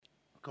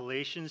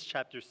Galatians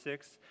chapter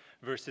 6,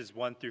 verses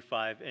 1 through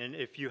 5. And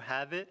if you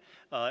have it,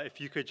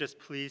 if you could just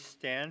please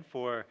stand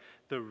for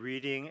the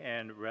reading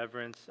and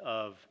reverence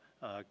of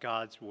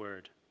God's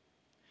word.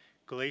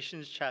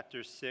 Galatians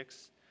chapter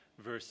 6,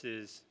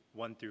 verses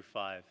 1 through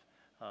 5.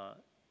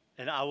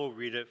 And I will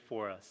read it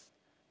for us.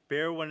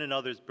 Bear one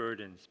another's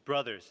burdens.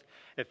 Brothers,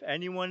 if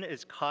anyone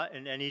is caught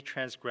in any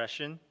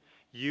transgression,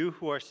 you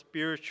who are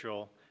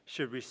spiritual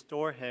should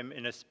restore him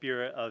in a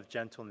spirit of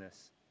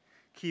gentleness.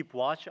 Keep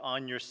watch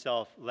on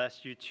yourself,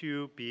 lest you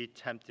too be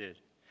tempted.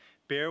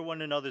 Bear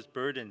one another's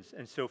burdens,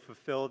 and so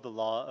fulfill the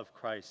law of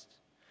Christ.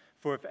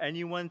 For if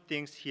anyone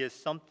thinks he is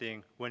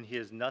something when he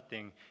is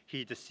nothing,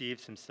 he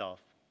deceives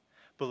himself.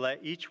 But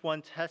let each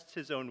one test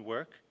his own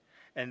work,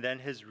 and then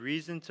his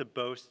reason to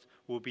boast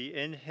will be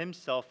in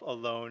himself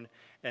alone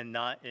and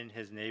not in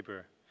his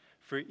neighbor.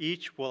 For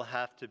each will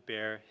have to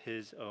bear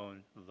his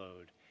own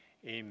load.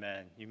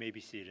 Amen. You may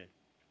be seated.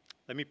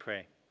 Let me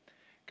pray.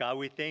 God,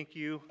 we thank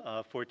you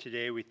for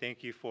today. We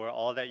thank you for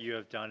all that you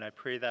have done. I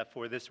pray that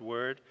for this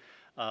word,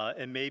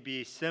 it may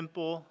be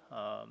simple,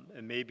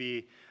 it may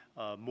be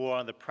more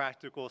on the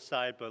practical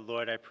side, but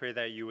Lord, I pray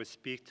that you would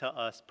speak to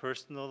us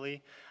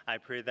personally. I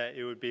pray that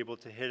it would be able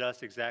to hit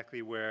us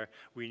exactly where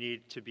we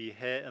need to be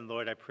hit. And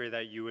Lord, I pray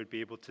that you would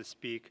be able to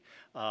speak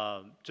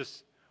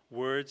just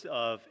words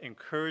of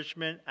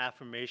encouragement,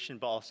 affirmation,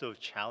 but also of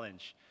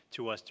challenge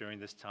to us during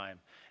this time.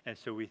 And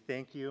so we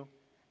thank you.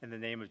 In the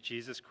name of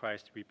Jesus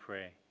Christ, we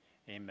pray.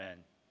 Amen.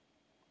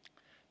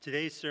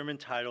 Today's sermon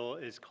title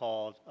is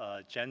called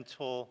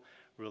Gentle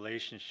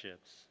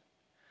Relationships.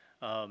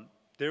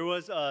 There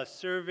was a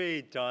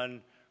survey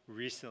done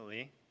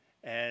recently,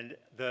 and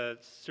the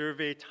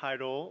survey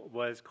title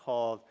was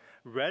called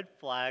Red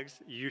Flags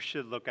You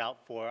Should Look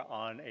Out For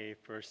on a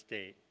First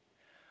Date.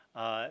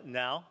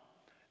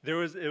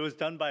 It was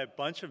done by a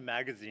bunch of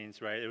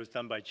magazines, right? It was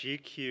done by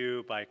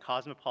GQ, by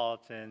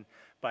Cosmopolitan,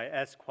 by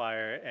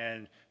Esquire,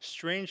 and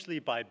strangely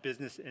by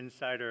Business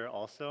Insider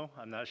also.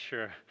 I'm not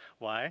sure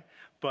why.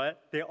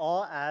 But they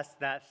all asked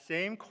that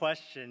same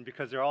question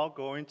because they're all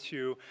going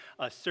to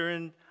a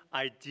certain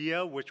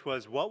idea, which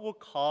was what will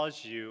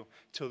cause you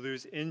to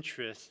lose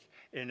interest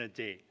in a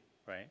date,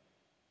 right?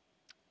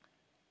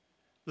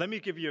 Let me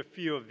give you a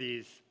few of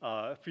these,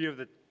 a few of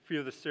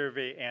the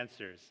survey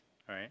answers,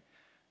 all right?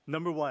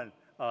 Number one,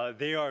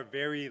 they are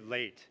very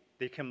late.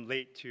 They come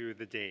late to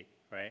the date,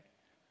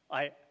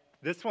 right?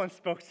 This one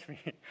spoke to me.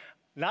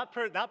 Not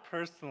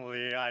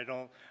personally.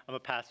 I'm a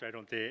pastor. I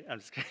don't date. I'm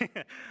just kidding.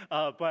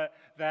 But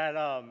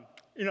that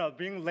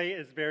being late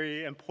is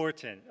very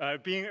important.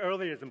 Being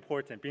early is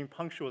important. Being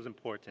punctual is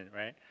important,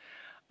 right?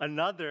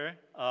 Another,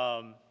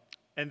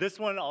 and this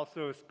one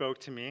also spoke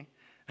to me,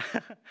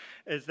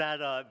 is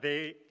that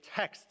they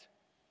text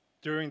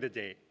during the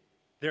date.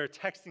 They're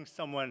texting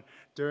someone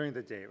during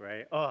the date,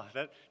 right? Oh,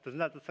 doesn't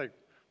that just like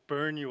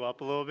burn you up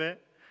a little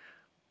bit?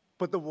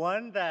 But the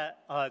one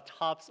that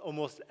tops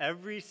almost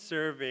every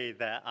survey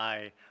that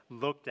I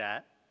looked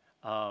at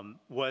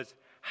was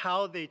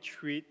how they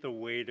treat the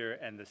waiter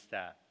and the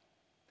staff.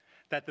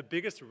 That the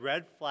biggest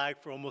red flag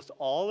for almost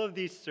all of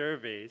these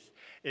surveys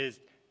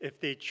is if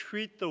they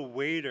treat the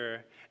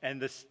waiter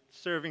and the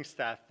serving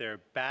staff there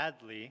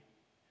badly,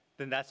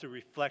 then that's a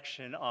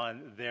reflection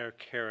on their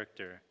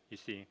character, you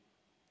see.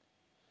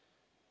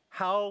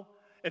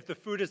 If the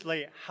food is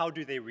late, how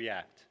do they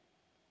react?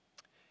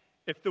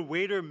 If the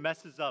waiter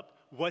messes up,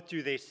 what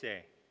do they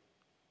say?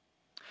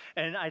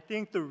 And I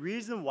think the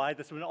reason why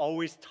this one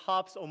always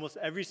tops almost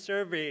every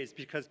survey is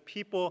because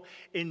people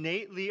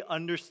innately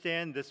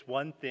understand this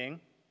one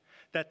thing,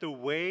 that the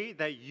way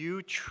that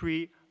you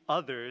treat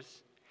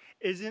others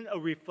isn't a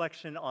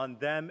reflection on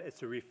them,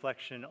 it's a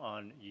reflection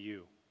on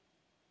you.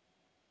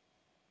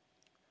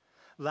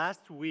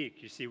 Last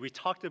week, you see, we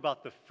talked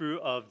about the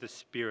fruit of the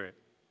Spirit.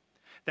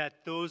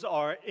 That those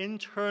are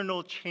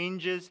internal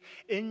changes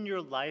in your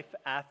life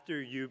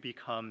after you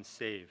become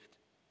saved.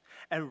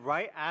 And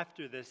right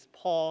after this,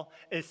 Paul,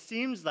 it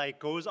seems like,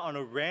 goes on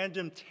a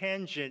random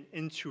tangent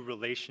into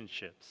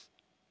relationships.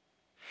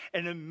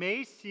 And it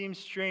may seem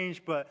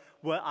strange, but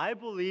what I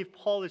believe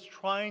Paul is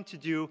trying to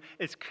do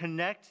is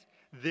connect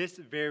this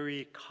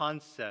very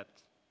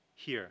concept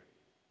here.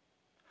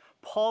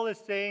 Paul is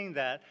saying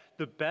that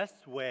the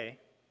best way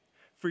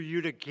for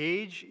you to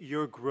gauge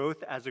your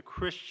growth as a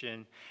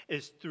Christian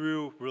is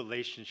through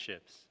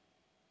relationships.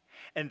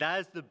 And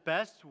that is the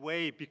best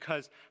way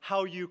because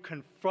how you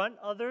confront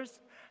others,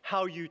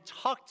 how you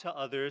talk to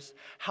others,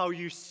 how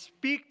you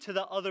speak to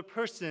the other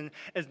person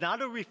is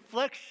not a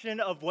reflection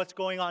of what's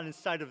going on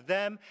inside of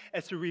them,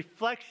 it's a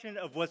reflection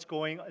of what's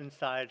going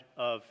inside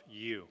of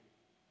you.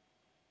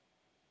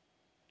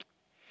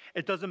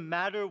 It doesn't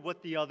matter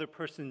what the other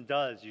person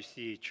does, you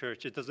see,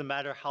 church. It doesn't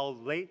matter how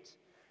late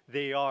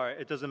they are.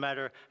 It doesn't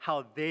matter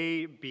how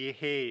they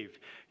behave.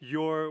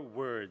 Your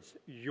words,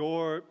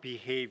 your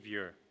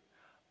behavior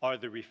are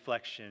the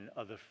reflection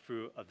of the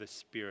fruit of the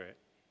Spirit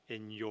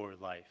in your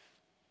life.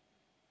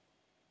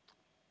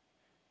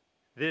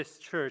 This,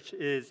 church,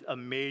 is a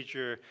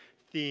major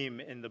theme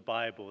in the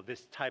Bible,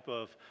 this type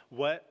of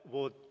what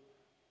will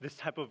this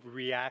type of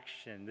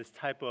reaction, this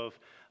type of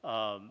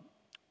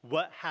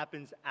what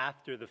happens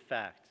after the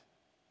fact.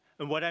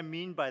 And what I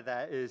mean by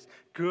that is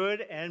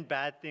good and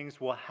bad things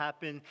will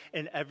happen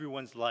in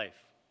everyone's life.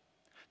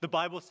 The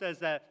Bible says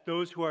that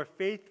those who are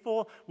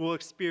faithful will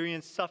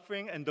experience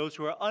suffering, and those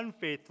who are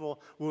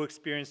unfaithful will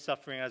experience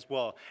suffering as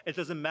well. It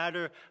doesn't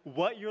matter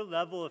what your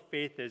level of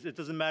faith is. It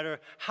doesn't matter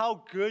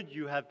how good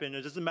you have been.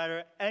 It doesn't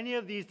matter any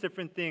of these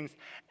different things.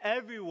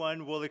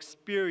 Everyone will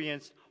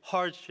experience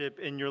hardship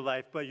in your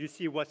life. But you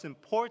see, what's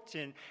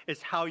important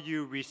is how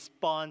you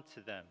respond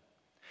to them.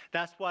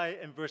 That's why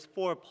in verse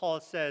 4, Paul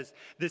says,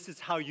 this is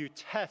how you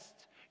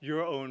test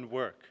your own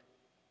work.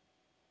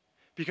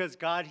 Because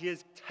God, He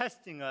is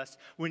testing us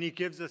when He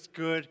gives us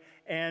good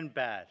and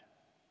bad.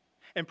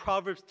 In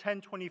Proverbs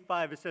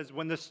 10:25, it says,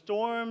 when the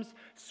storms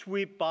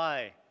sweep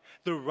by,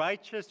 the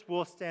righteous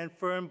will stand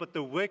firm, but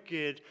the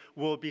wicked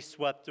will be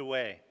swept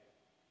away.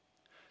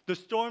 The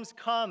storms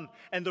come,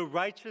 and the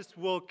righteous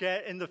will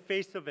get in the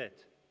face of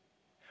it.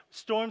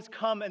 Storms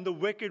come, and the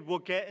wicked will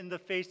get in the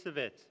face of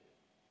it.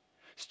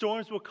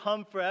 Storms will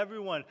come for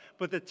everyone,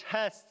 but the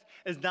test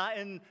is not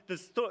in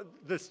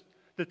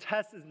the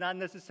test is not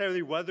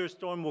necessarily whether a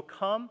storm will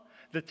come.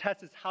 The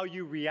test is how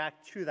you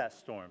react to that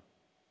storm.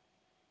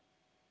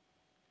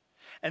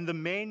 And the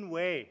main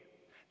way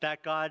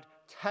that God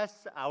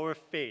tests our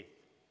faith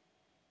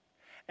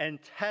and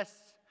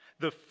tests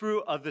the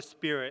fruit of the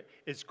Spirit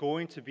is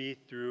going to be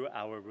through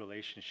our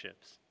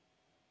relationships.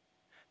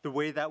 The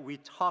way that we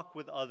talk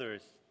with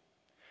others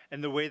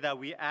and the way that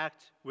we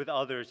act with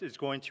others is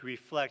going to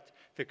reflect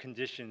the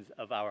conditions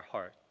of our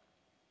heart.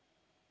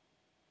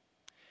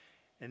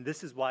 And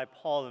this is why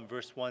Paul in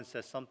verse 1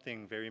 says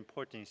something very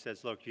important. He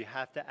says, look, you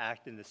have to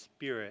act in the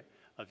spirit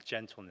of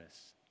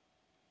gentleness.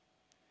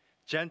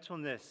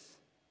 Gentleness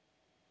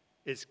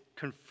is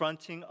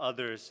confronting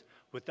others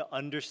with the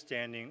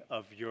understanding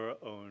of your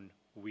own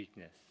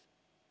weakness.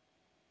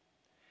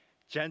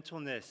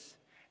 Gentleness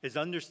is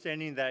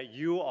understanding that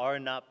you are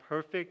not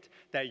perfect,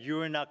 that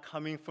you are not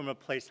coming from a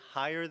place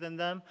higher than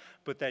them,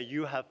 but that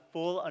you have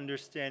full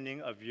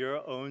understanding of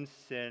your own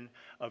sin,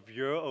 of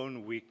your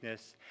own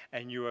weakness,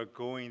 and you are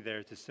going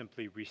there to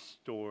simply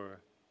restore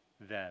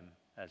them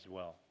as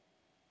well.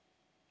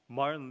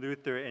 Martin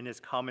Luther, in his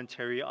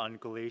commentary on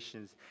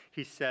Galatians,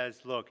 he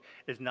says, look,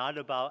 it's not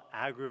about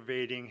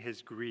aggravating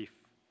his grief.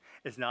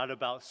 It's not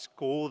about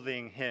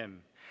scolding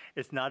him.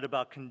 It's not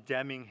about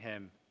condemning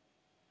him.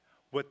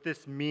 What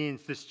this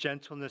means, this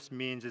gentleness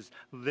means, is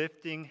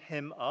lifting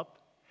him up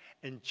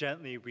and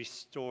gently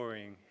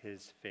restoring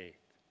his faith.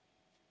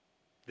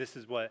 This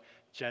is what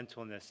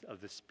gentleness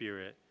of the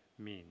Spirit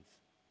means.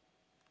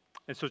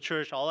 And so,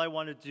 church, all I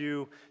want to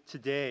do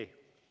today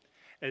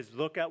is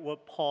look at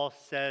what Paul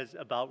says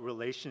about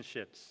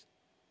relationships.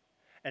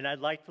 And I'd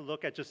like to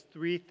look at just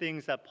 3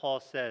 things that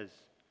Paul says.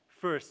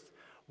 First,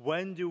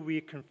 when do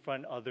we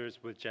confront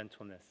others with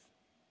gentleness?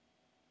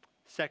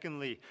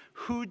 Secondly,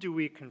 who do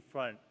we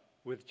confront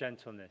with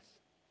gentleness?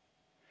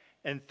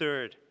 And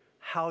third,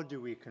 how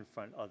do we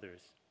confront others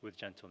with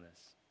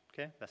gentleness?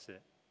 Okay, that's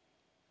it.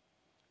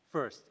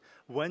 First,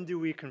 when do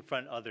we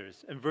confront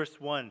others? In verse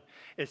 1,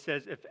 it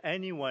says, if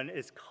anyone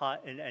is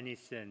caught in any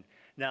sin.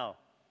 Now,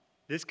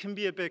 this can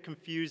be a bit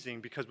confusing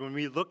because when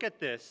we look at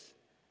this,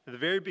 at the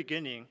very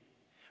beginning,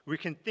 we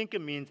can think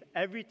it means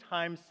every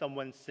time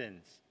someone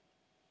sins.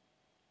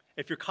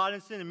 If you're caught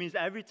in sin, it means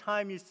every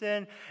time you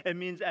sin. It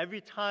means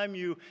every time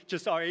you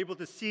just are able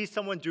to see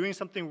someone doing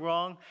something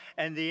wrong.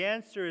 And the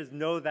answer is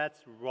no, that's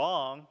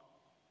wrong.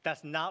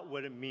 That's not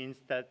what it means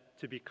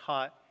to be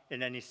caught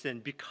in any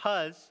sin.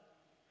 Because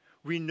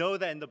we know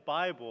that in the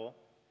Bible,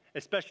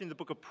 especially in the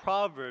book of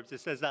Proverbs,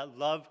 it says that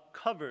love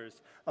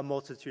covers a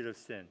multitude of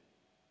sin.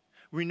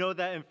 We know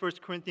that in 1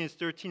 Corinthians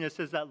 13, it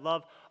says that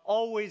love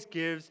always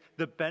gives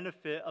the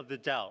benefit of the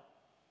doubt.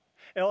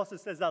 It also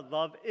says that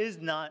love is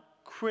not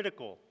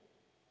critical.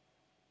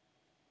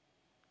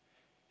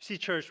 See,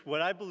 church,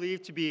 what I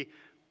believe to be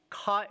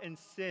caught in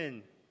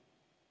sin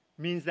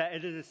means that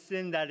it is a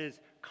sin that is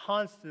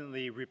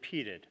constantly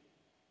repeated.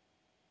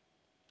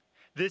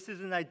 This is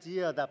an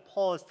idea that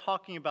Paul is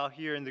talking about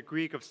here in the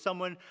Greek of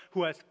someone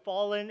who has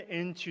fallen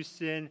into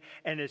sin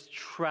and is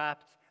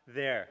trapped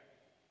there.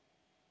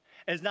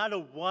 It's not a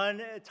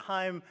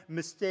one-time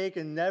mistake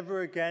and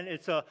never again.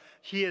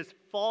 He has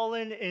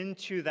fallen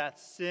into that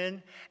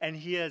sin and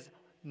he is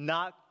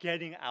not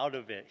getting out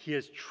of it. He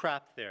is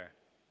trapped there.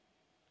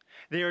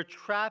 They are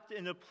trapped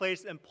in a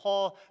place, and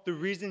Paul, the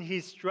reason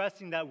he's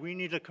stressing that we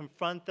need to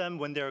confront them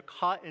when they're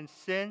caught in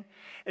sin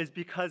is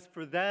because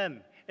for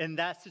them, in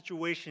that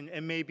situation,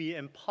 it may be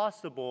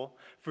impossible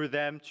for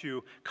them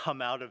to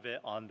come out of it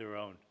on their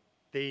own.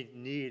 They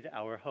need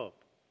our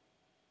hope.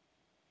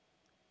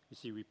 You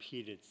see,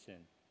 repeated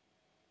sin.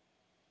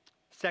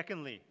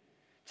 Secondly,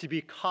 to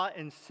be caught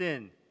in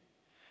sin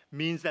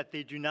means that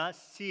they do not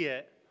see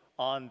it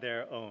on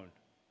their own.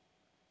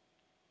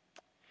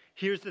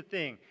 Here's the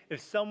thing. If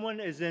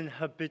someone is in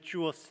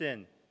habitual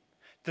sin,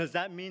 does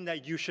that mean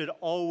that you should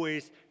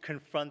always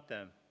confront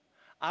them?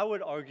 I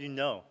would argue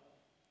no.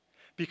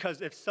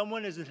 Because if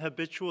someone is in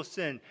habitual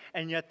sin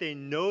and yet they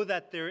know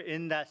that they're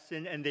in that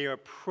sin and they are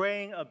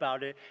praying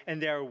about it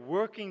and they are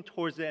working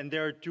towards it and they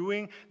are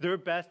doing their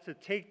best to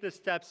take the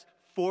steps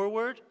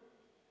forward,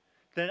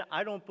 then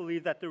I don't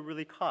believe that they're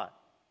really caught.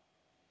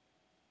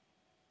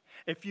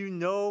 If you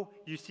know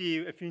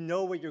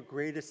what your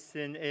greatest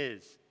sin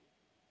is,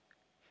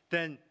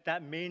 then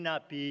that may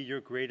not be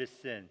your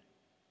greatest sin.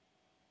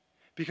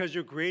 Because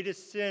your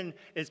greatest sin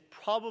is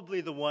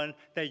probably the one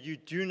that you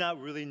do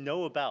not really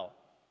know about.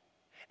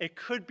 It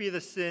could be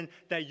the sin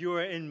that you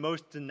are in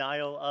most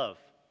denial of.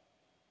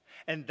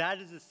 And that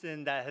is the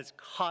sin that has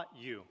caught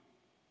you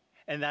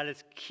and that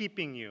is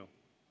keeping you.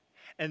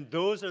 And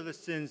those are the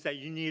sins that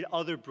you need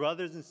other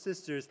brothers and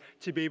sisters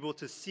to be able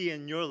to see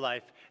in your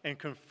life and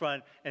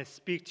confront and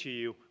speak to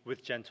you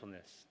with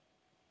gentleness.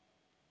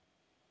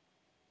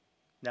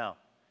 Now,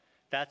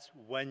 that's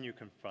when you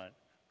confront.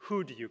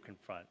 Who do you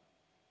confront?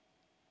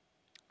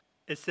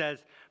 It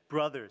says,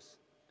 brothers,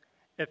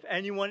 if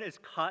anyone is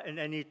caught in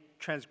any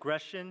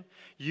transgression,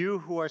 you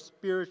who are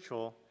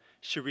spiritual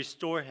should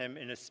restore him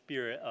in a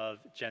spirit of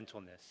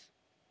gentleness.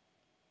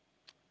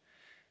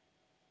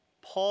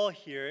 Paul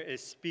here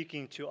is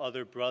speaking to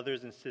other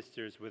brothers and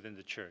sisters within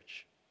the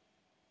church.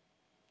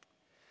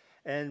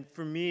 And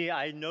for me,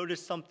 I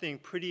noticed something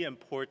pretty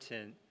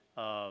important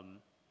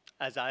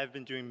as I've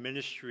been doing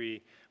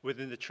ministry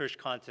within the church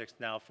context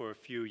now for a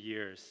few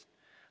years.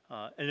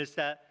 And it's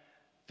that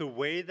the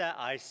way that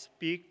I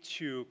speak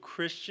to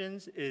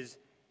Christians is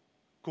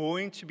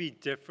going to be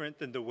different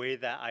than the way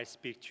that I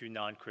speak to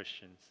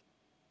non-Christians.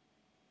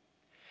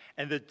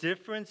 And the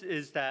difference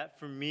is that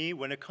for me,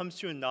 when it comes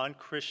to a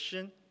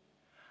non-Christian,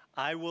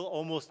 I will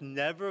almost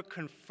never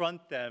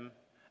confront them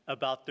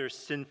about their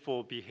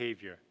sinful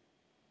behavior.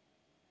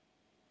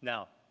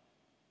 Now,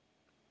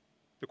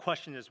 the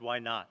question is, why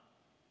not?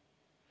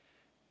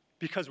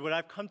 Because what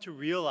I've come to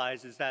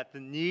realize is that the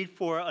need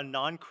for a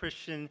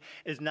non-Christian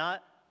is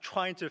not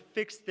trying to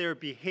fix their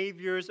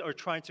behaviors or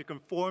trying to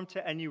conform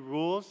to any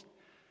rules.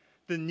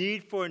 The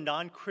need for a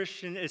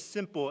non-Christian is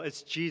simple.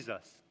 It's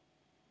Jesus.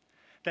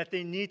 That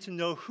they need to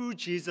know who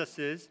Jesus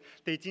is.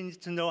 They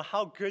need to know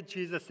how good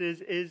Jesus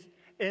is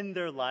in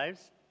their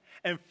lives.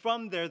 And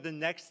from there, the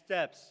next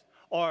steps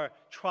are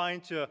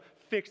trying to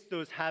fix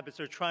those habits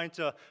or trying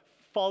to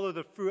follow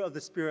the fruit of the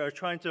Spirit or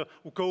trying to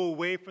go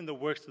away from the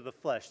works of the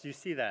flesh. Do you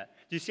see that?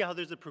 Do you see how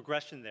there's a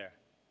progression there?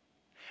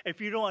 If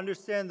you don't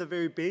understand the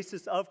very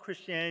basis of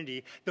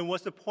Christianity, then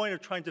what's the point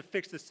of trying to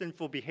fix the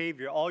sinful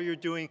behavior? All you're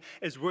doing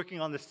is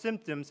working on the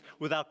symptoms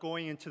without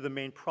going into the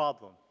main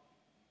problem.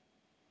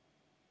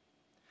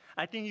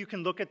 I think you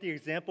can look at the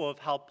example of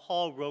how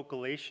Paul wrote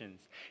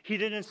Galatians. He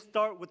didn't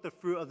start with the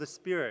fruit of the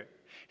Spirit.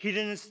 He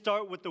didn't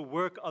start with the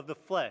work of the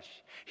flesh.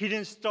 He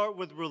didn't start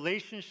with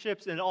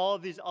relationships and all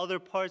of these other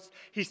parts.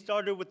 He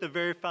started with the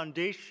very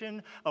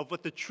foundation of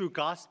what the true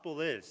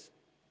gospel is.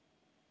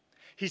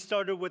 He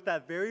started with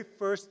that very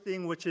first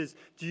thing, which is,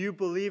 do you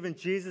believe in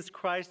Jesus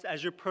Christ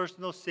as your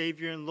personal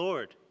Savior and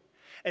Lord?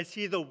 Is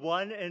He the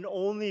one and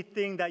only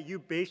thing that you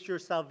base your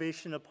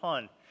salvation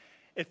upon?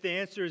 If the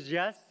answer is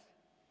yes,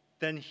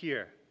 then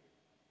here.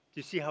 Do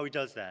you see how he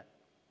does that?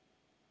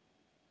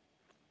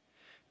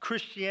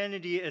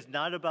 Christianity is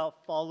not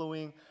about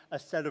following a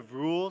set of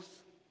rules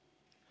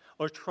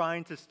or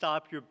trying to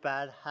stop your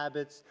bad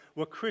habits.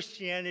 What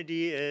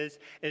Christianity is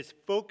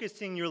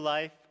focusing your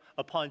life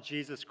upon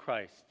Jesus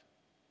Christ.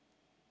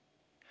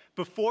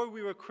 Before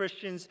we were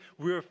Christians,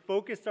 we were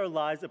focused our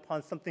lives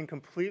upon something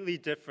completely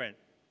different.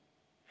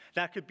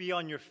 That could be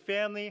on your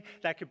family,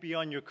 that could be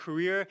on your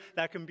career,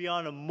 that can be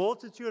on a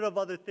multitude of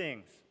other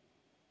things.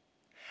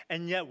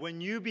 And yet,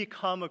 when you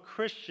become a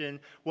Christian,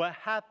 what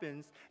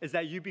happens is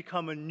that you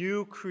become a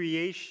new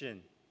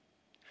creation.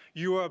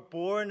 You are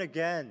born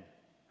again.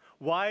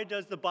 Why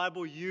does the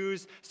Bible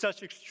use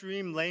such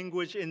extreme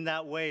language in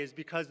that way? It's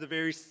because the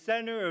very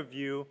center of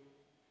you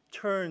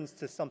turns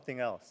to something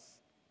else,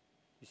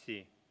 you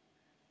see.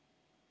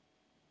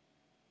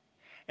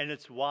 And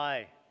it's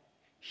why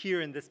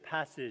here in this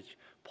passage,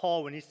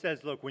 Paul, when he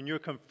says, look, when you're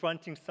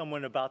confronting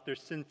someone about their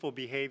sinful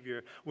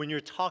behavior, when you're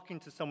talking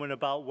to someone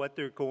about what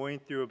they're going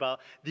through, about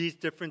these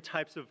different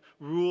types of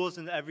rules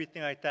and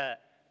everything like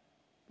that,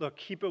 look,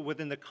 keep it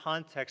within the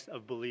context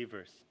of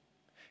believers.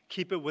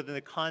 Keep it within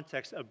the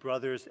context of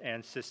brothers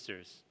and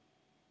sisters.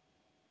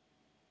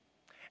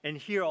 And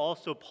here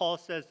also, Paul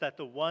says that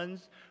the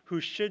ones who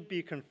should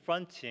be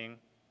confronting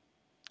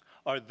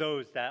are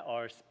those that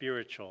are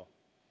spiritual.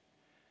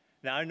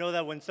 Now, I know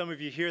that when some of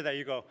you hear that,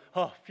 you go,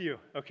 oh, phew,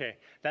 okay,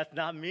 that's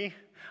not me.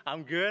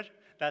 I'm good.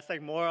 That's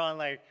like more on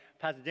like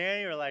Pastor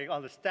Danny or like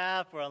on the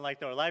staff or on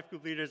like our life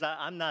group leaders.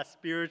 I'm not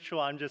spiritual.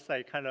 I'm just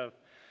like kind of,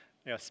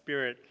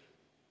 spirit.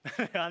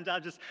 I'm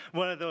just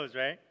one of those,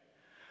 right?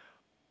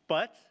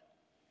 But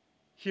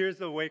here's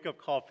the wake-up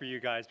call for you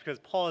guys, because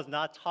Paul is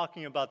not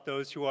talking about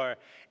those who are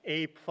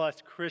A+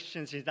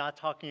 Christians. He's not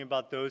talking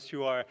about those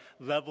who are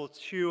level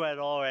 2 at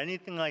all or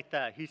anything like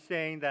that. He's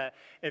saying that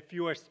if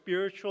you are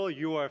spiritual,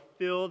 you are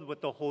filled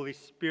with the Holy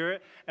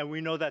Spirit, and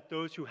we know that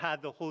those who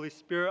have the Holy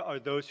Spirit are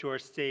those who are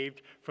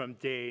saved from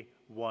day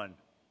one.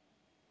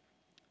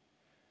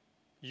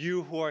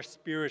 You who are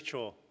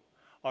spiritual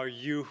are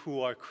you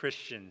who are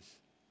Christians.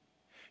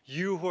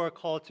 You who are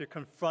called to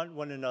confront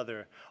one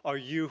another are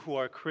you who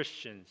are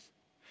Christians.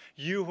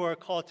 You who are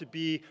called to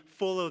be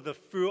full of the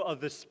fruit of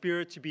the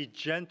Spirit, to be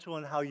gentle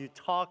in how you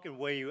talk and the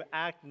way you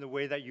act and the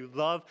way that you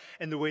love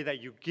and the way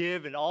that you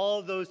give and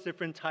all those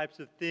different types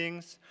of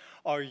things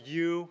are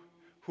you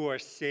who are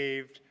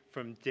saved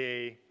from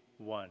day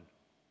one.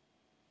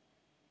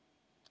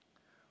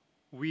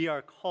 We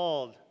are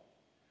called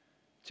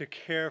to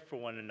care for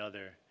one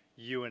another,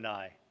 you and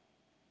I,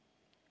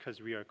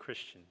 because we are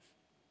Christians.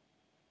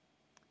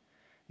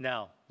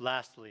 Now,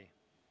 lastly,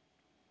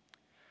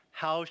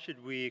 how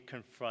should we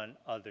confront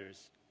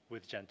others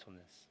with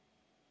gentleness?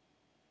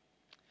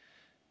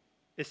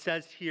 It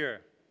says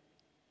here,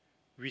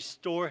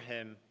 restore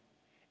him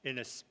in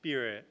a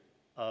spirit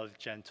of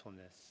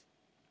gentleness.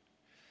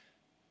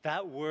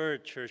 That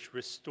word, church,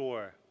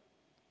 restore.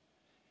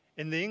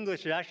 In the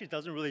English, it actually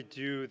doesn't really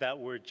do that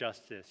word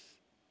justice.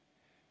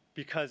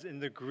 Because in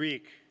the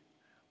Greek,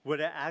 what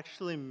it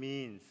actually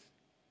means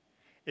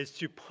is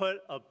to put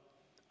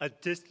a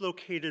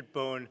dislocated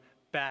bone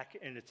back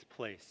in its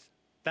place.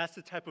 That's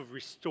the type of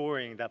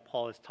restoring that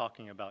Paul is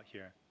talking about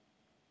here.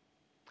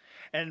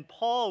 And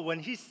Paul, when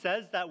he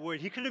says that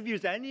word, he could have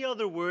used any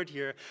other word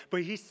here,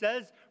 but he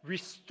says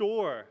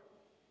restore.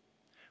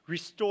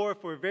 Restore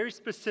for a very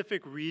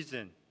specific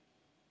reason.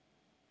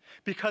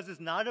 Because it's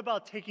not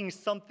about taking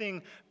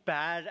something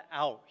bad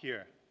out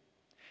here.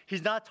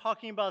 He's not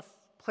talking about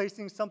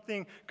placing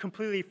something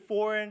completely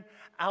foreign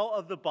out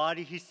of the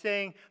body. He's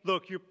saying,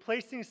 look, you're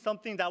placing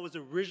something that was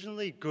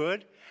originally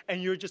good,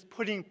 and you're just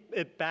putting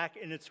it back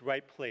in its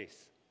right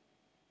place.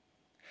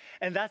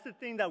 And that's the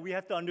thing that we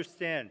have to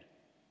understand.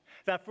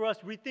 That for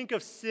us, we think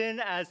of sin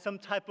as some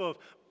type of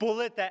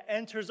bullet that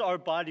enters our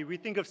body. We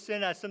think of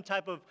sin as some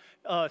type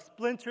of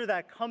splinter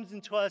that comes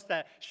into us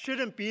that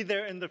shouldn't be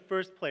there in the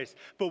first place.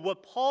 But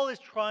what Paul is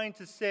trying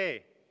to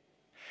say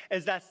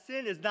is that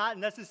sin is not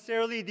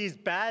necessarily these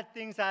bad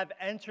things that have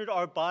entered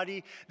our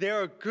body.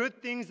 There are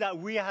good things that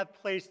we have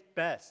placed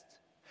best.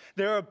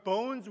 There are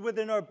bones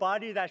within our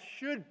body that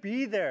should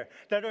be there,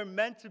 that are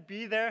meant to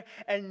be there,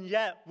 and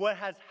yet what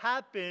has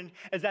happened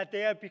is that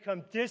they have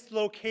become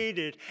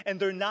dislocated and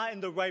they're not in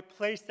the right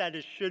place that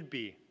it should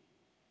be.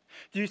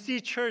 Do you see,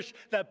 church,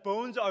 that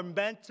bones are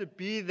meant to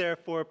be there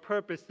for a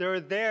purpose? They're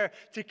there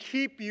to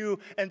keep you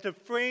and to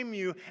frame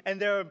you, and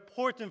they're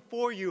important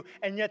for you,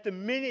 and yet the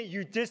minute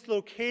you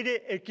dislocate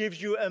it, it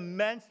gives you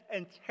immense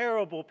and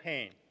terrible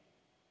pain.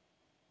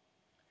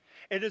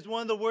 It is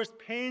one of the worst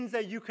pains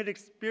that you could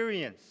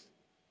experience.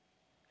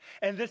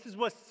 And this is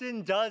what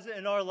sin does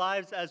in our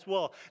lives as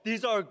well.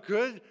 These are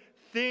good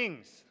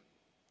things.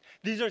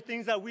 These are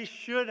things that we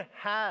should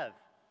have.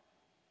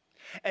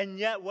 And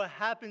yet what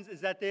happens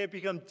is that they have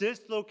become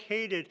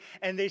dislocated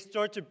and they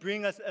start to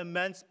bring us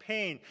immense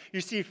pain.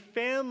 You see,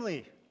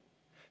 family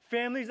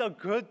is a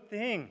good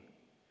thing.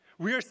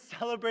 We are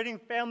celebrating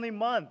Family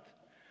Month.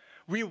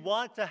 We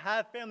want to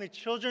have family.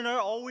 Children are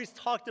always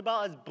talked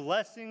about as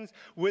blessings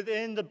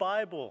within the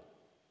Bible.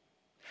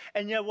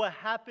 And yet what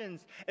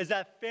happens is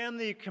that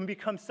family can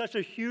become such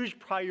a huge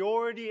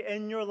priority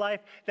in your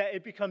life that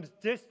it becomes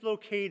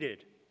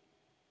dislocated.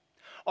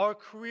 Our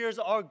careers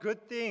are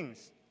good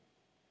things.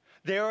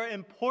 They are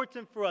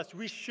important for us.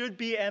 We should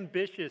be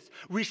ambitious.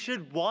 We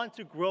should want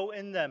to grow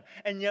in them.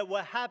 And yet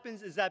what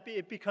happens is that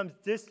it becomes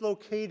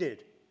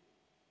dislocated.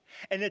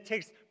 And it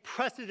takes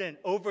precedent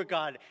over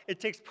God.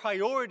 It takes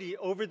priority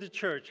over the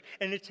church.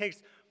 And it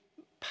takes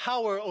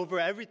power over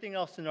everything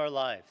else in our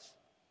lives.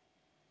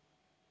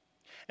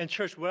 And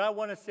church, what I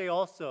want to say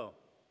also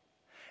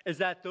is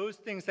that those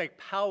things like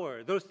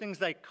power, those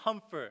things like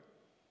comfort,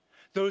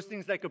 those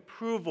things like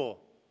approval,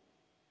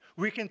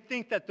 we can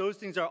think that those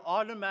things are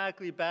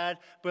automatically bad,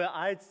 but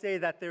I'd say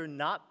that they're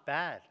not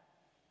bad.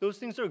 Those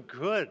things are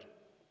good.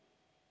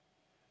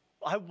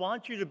 I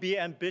want you to be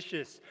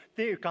ambitious.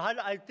 God,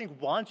 I think,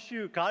 wants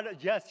you. God,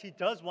 yes, He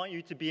does want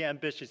you to be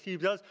ambitious. He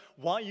does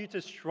want you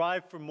to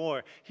strive for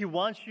more. He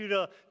wants you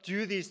to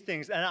do these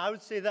things. And I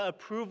would say that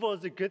approval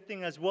is a good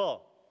thing as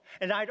well.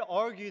 And I'd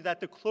argue that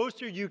the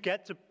closer you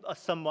get to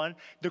someone,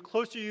 the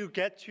closer you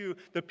get to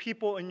the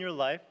people in your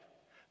life,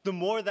 the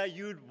more that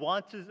you'd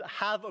want to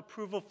have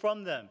approval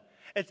from them.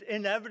 It's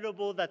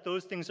inevitable that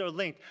those things are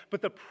linked.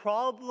 But the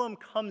problem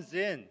comes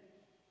in.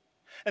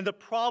 And the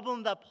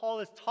problem that Paul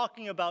is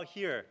talking about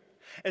here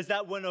is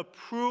that when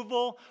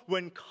approval,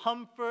 when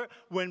comfort,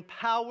 when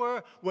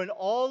power, when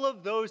all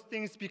of those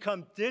things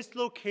become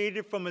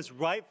dislocated from its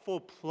rightful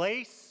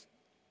place,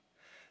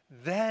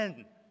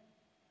 then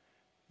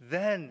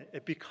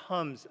it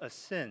becomes a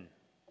sin.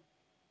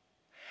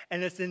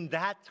 And it's in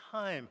that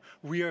time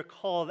we are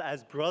called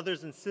as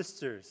brothers and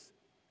sisters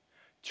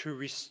to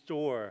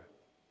restore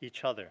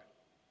each other.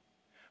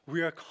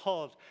 We are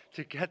called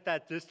to get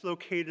that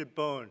dislocated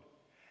bone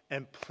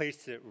and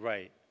place it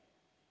right.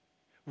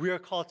 We are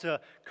called to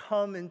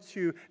come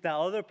into that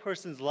other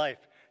person's life,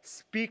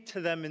 speak to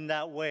them in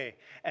that way,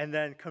 and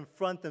then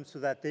confront them so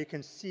that they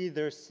can see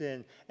their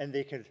sin and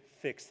they can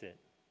fix it.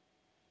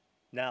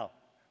 Now,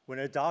 When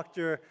a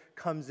doctor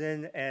comes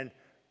in and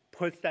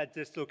puts that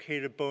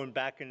dislocated bone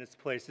back in its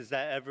place, is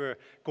that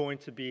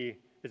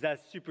a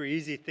super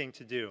easy thing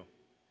to do?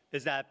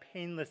 Is that a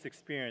painless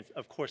experience?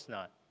 Of course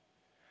not.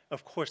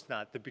 Of course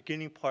not. The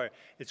beginning part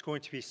is going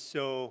to be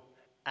so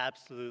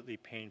absolutely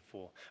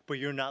painful, but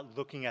you're not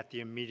looking at the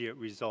immediate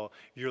result.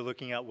 You're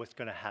looking at what's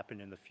going to happen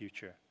in the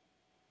future.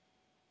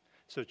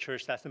 So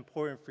church, that's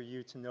important for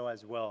you to know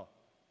as well.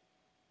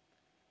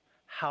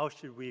 How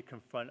should we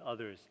confront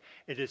others?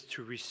 It is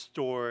to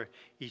restore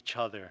each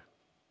other.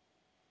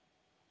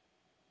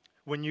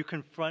 When you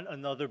confront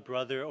another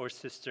brother or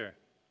sister,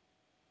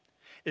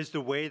 is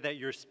the way that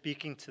you're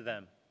speaking to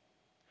them,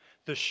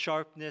 the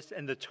sharpness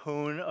and the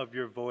tone of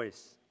your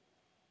voice,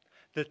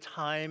 the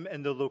time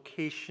and the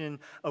location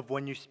of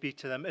when you speak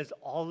to them, is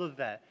all of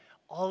that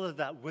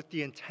with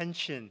the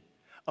intention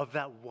of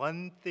that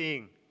one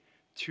thing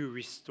to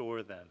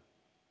restore them.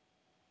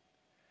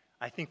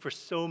 I think for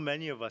so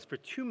many of us, for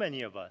too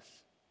many of us,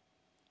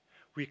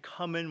 we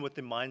come in with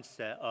the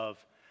mindset of,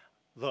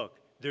 look,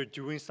 they're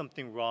doing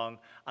something wrong.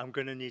 I'm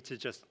going to need to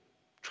just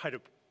try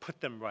to put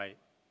them right.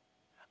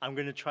 I'm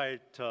going to try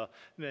to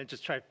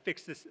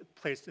fix this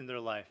place in their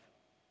life.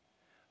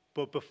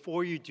 But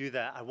before you do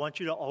that, I want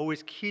you to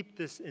always keep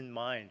this in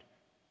mind,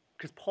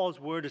 because Paul's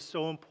word is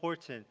so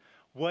important.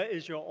 What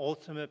is your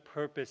ultimate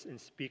purpose in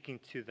speaking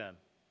to them?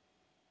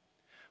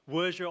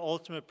 What is your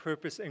ultimate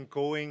purpose in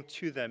going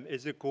to them?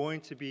 Is it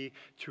going to be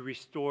to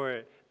restore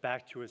it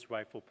back to its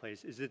rightful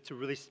place? Is it to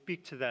really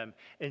speak to them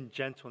in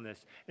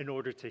gentleness in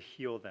order to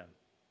heal them?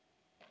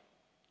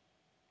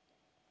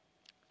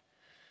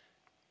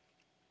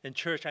 In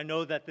church, I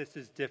know that this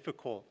is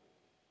difficult,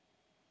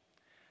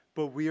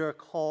 but we are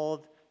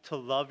called to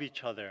love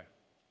each other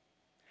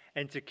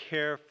and to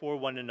care for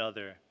one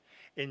another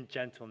in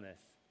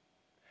gentleness.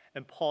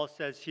 And Paul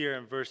says here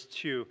in verse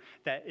 2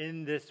 that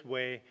in this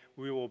way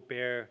we will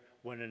bear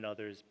one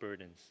another's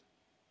burdens.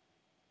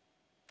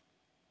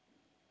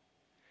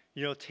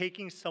 You know,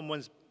 taking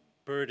someone's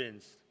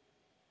burdens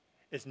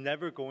is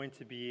never going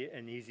to be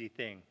an easy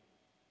thing.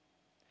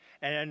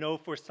 And I know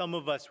for some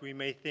of us, we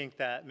may think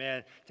that,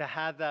 man, to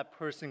have that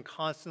person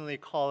constantly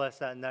call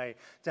us at night,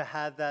 to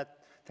have that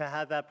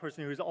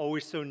person who's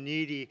always so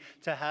needy,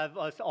 to have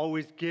us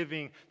always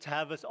giving, to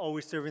have us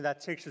always serving,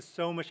 that takes us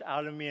so much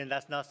out of me, and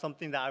that's not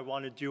something that I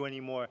want to do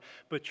anymore.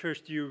 But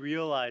church, do you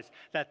realize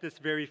that this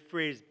very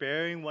phrase,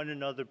 bearing one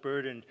another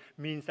burden,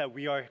 means that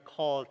we are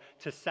called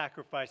to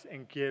sacrifice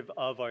and give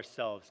of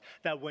ourselves?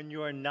 That when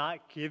you are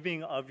not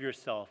giving of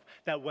yourself,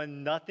 that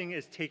when nothing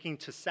is taking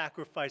to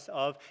sacrifice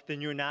of,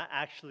 then you're not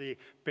actually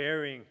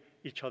bearing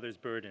each other's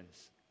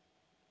burdens.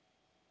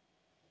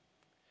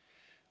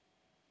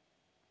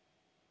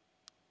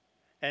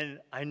 And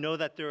I know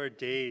that there are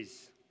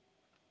days,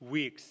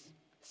 weeks,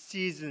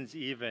 seasons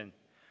even,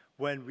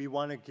 when we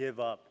want to give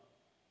up.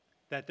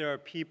 That there are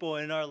people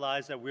in our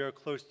lives that we are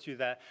close to,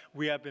 that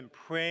we have been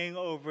praying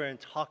over and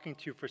talking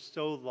to for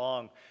so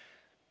long,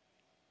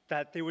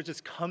 that they would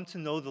just come to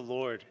know the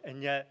Lord.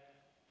 And yet,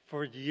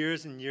 for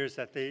years and years,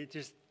 that they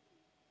just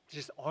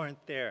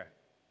aren't there.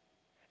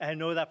 And I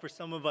know that for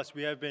some of us,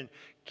 we have been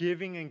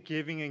giving and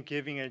giving and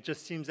giving, and it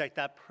just seems like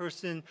that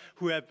person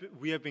who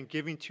we have been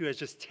giving to is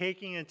just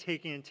taking and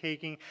taking and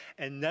taking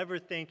and never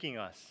thanking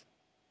us.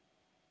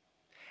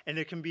 And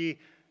it can be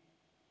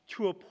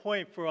to a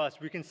point for us,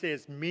 we can say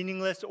it's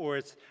meaningless or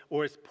it's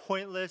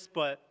pointless,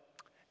 but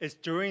it's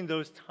during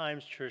those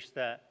times, church,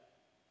 that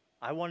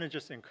I want to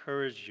just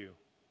encourage you.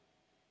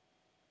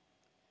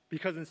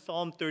 Because in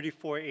Psalm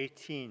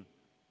 34:18,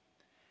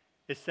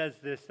 it says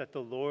this, that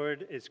the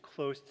Lord is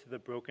close to the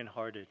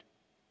brokenhearted,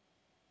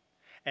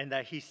 and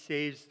that he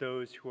saves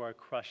those who are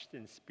crushed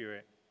in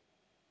spirit.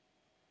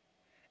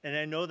 And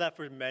I know that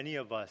for many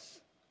of us,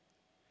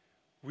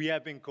 we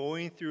have been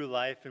going through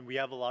life and we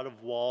have a lot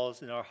of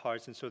walls in our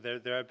hearts. And so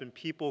there have been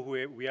people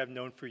who we have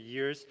known for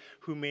years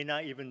who may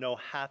not even know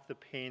half the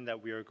pain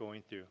that we are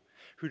going through,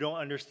 who don't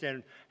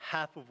understand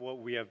half of what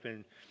we have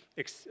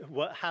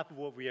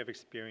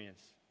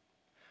experienced.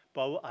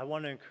 But I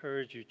want to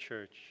encourage you,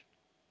 church,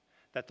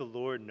 that the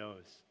Lord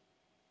knows,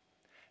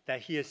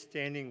 that he is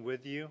standing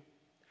with you,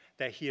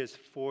 that he is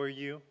for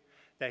you,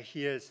 that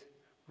he is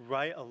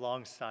right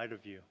alongside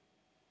of you.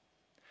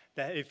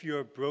 That if you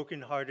are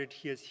brokenhearted,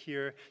 he is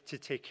here to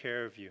take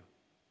care of you.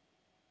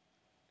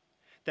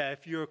 That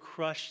if you are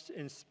crushed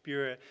in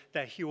spirit,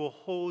 that he will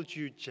hold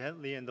you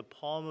gently in the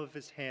palm of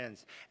his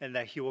hands, and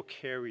that he will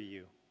carry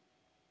you.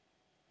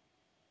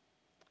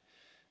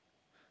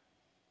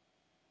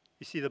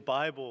 You see, the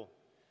Bible,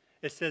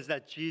 it says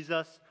that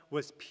Jesus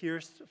was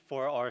pierced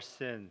for our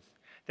sins,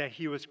 that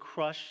he was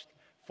crushed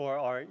for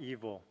our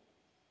evil.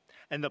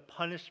 And the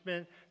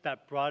punishment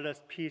that brought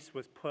us peace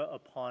was put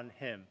upon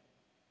him.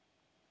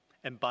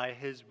 And by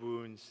his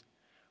wounds,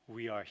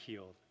 we are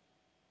healed.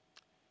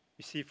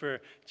 You see,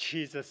 for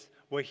Jesus,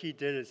 what he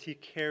did is he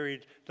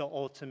carried the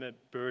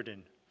ultimate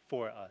burden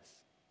for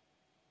us.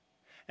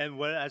 And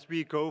as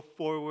we go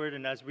forward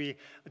and as we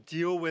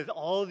deal with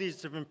all these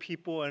different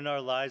people in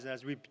our lives, and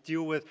as we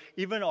deal with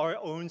even our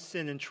own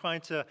sin and trying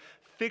to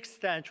fix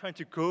that and trying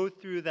to go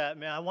through that,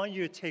 man, I want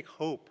you to take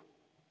hope.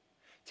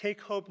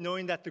 Take hope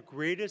knowing that the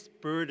greatest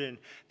burden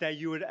that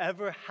you would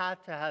ever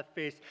have to have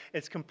faced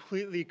is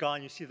completely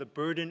gone. You see, the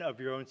burden of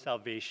your own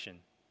salvation.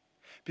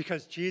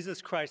 Because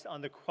Jesus Christ on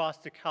the cross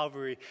to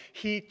Calvary,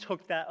 he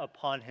took that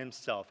upon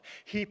himself.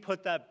 He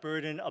put that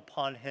burden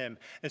upon him.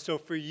 And so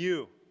for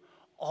you,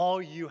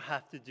 all you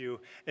have to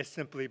do is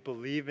simply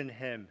believe in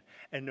him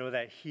and know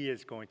that he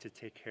is going to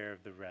take care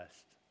of the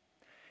rest.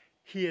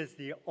 He is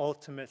the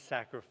ultimate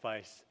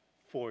sacrifice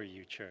for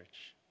you,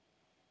 church.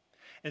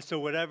 And so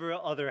whatever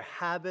other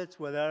habits,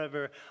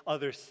 whatever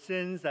other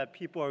sins that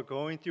people are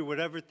going through,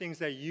 whatever things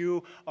that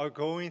you are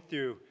going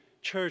through,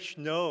 church,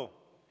 know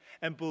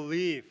and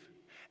believe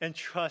and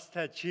trust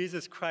that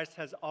Jesus Christ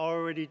has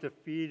already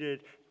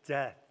defeated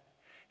death.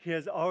 He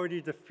has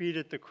already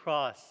defeated the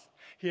cross.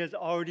 He has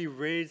already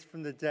raised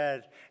from the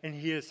dead, and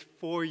he is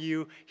for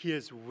you. He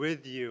is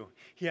with you.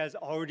 He has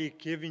already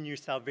given you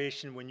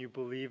salvation when you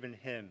believe in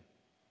him.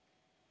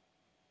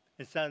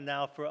 It's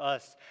now for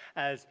us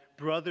as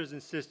brothers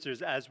and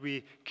sisters, as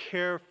we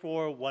care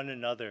for one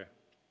another.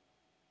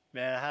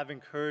 Man, have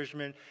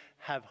encouragement,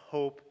 have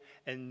hope,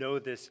 and know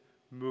this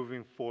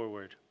moving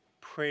forward.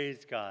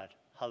 Praise God.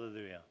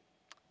 Hallelujah.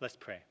 Let's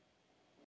pray.